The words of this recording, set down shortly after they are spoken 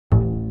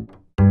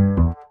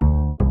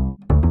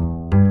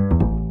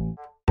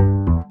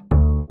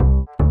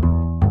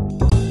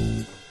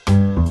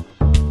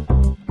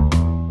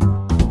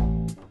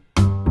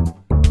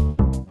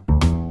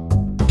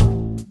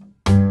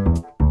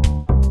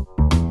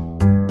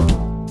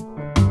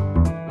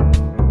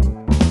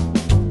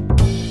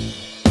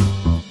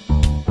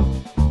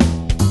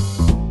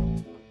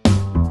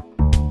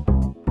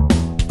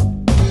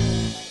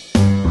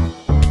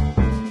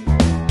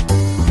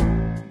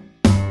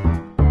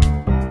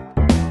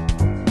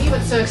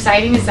so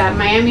exciting is that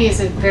Miami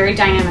is a very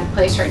dynamic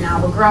place right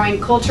now. We're growing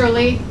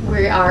culturally.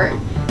 We are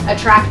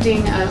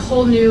attracting a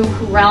whole new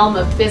realm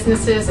of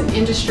businesses and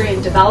industry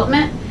and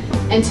development.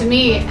 And to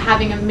me,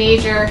 having a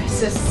major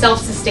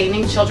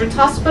self-sustaining children's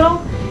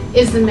hospital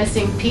is the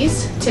missing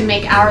piece to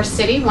make our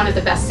city one of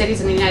the best cities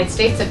in the United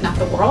States, if not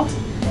the world.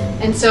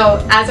 And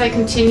so as I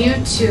continue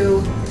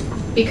to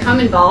become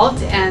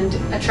involved and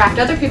attract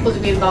other people to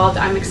be involved,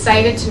 I'm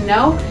excited to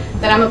know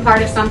that I'm a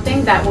part of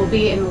something that will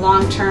be in the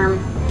long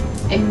term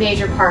a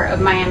major part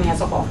of Miami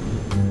as a whole.